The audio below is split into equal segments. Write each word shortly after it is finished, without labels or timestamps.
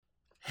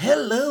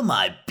Hello,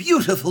 my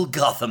beautiful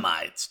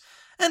Gothamites,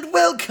 and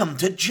welcome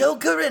to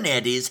Joker and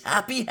Eddie's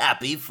Happy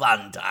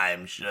Fun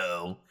Time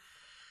show.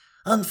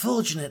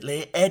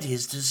 Unfortunately,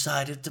 Eddie's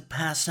decided to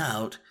pass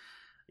out.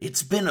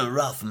 It's been a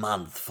rough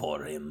month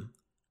for him.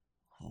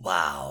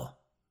 Wow,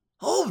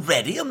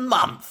 already a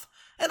month,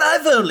 and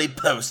I've only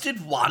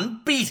posted one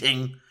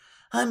beating.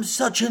 I'm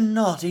such a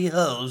naughty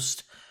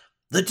host.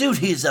 The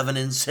duties of an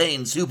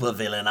insane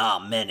supervillain are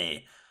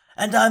many,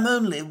 and I'm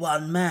only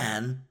one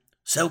man.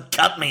 So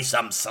cut me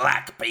some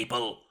slack,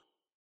 people.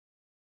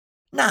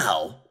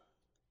 Now,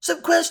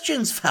 some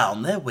questions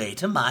found their way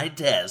to my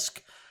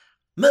desk.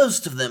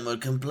 Most of them were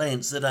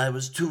complaints that I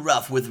was too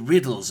rough with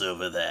riddles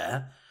over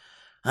there.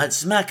 I'd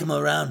smack 'em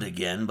around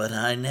again, but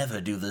I never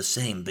do the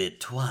same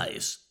bit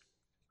twice.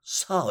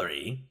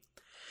 Sorry.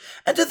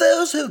 And to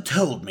those who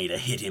told me to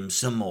hit him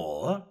some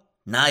more,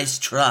 nice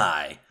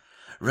try.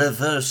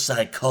 Reverse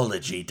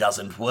psychology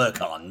doesn't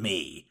work on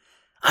me.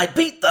 I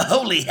beat the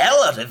holy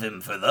hell out of him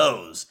for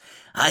those.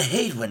 I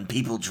hate when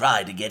people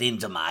try to get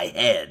into my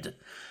head.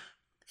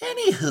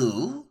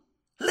 Anywho,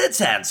 let's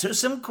answer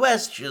some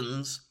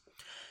questions.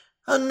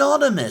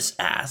 Anonymous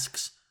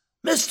asks,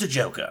 Mr.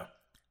 Joker,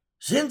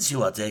 since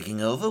you are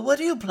taking over, what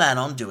do you plan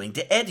on doing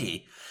to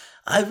Eddie?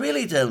 I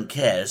really don't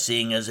care,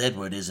 seeing as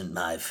Edward isn't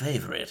my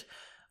favorite,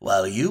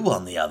 while you,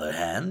 on the other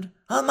hand,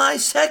 are my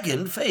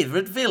second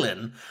favorite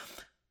villain.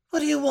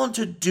 What do you want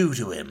to do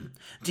to him?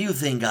 Do you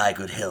think I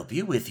could help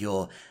you with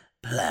your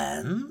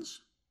plans?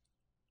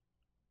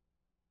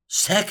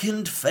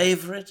 Second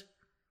favorite?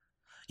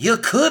 You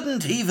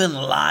couldn't even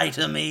lie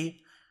to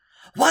me?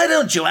 Why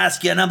don't you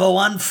ask your number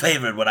one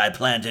favorite what I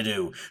plan to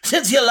do,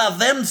 since you love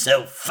them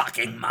so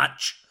fucking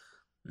much?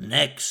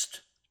 Next.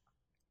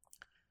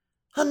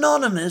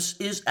 Anonymous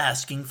is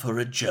asking for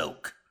a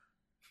joke.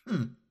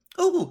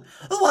 Oh,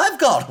 I've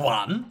got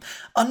one.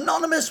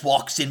 Anonymous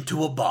walks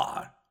into a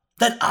bar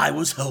that I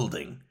was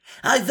holding.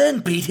 I then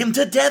beat him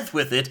to death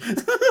with it.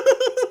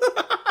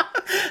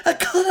 A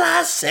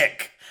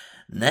classic.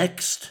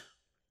 Next.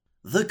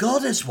 The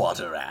Goddess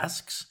Water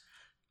asks,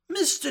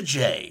 Mr.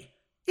 J,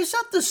 is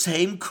that the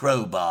same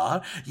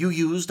crowbar you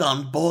used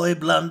on boy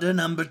blunder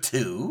number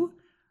 2?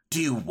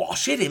 Do you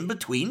wash it in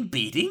between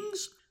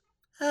beatings?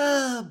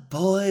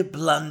 Boy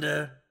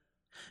blunder.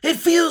 It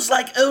feels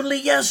like only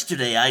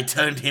yesterday I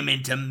turned him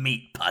into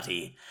meat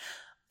putty.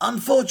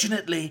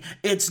 Unfortunately,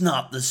 it's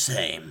not the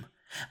same.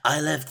 I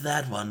left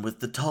that one with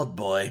the Todd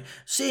boy,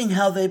 seeing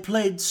how they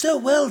played so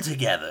well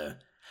together.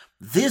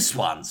 This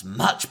one's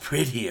much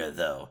prettier,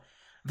 though.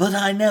 But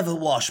I never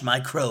wash my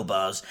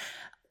crowbars.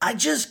 I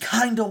just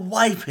kinda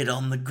wipe it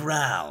on the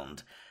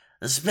ground,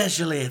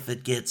 especially if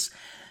it gets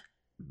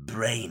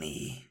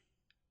brainy.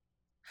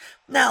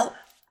 Now,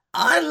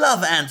 I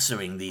love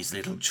answering these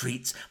little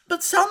treats,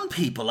 but some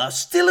people are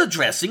still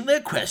addressing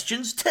their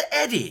questions to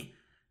Eddie.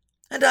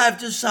 And I've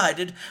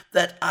decided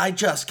that I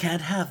just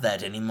can't have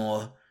that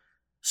anymore.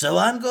 So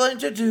I'm going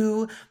to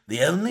do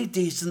the only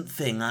decent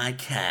thing I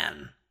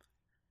can.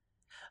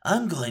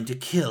 I'm going to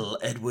kill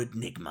Edward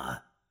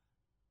Nigma.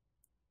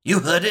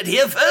 You heard it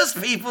here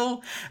first,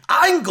 people.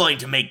 I'm going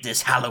to make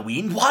this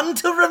Halloween one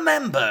to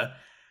remember.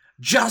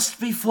 Just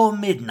before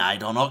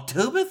midnight on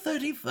October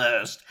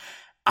 31st,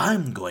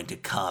 I'm going to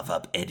carve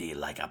up Eddie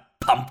like a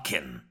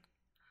pumpkin.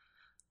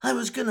 I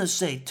was going to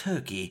say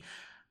turkey,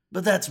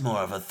 but that's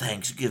more of a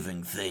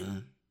Thanksgiving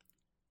thing.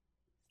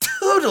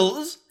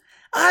 Toodles!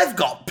 I've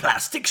got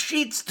plastic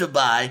sheets to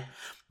buy.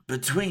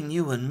 Between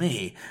you and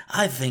me,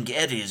 I think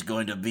Eddie's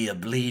going to be a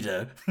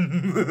bleeder.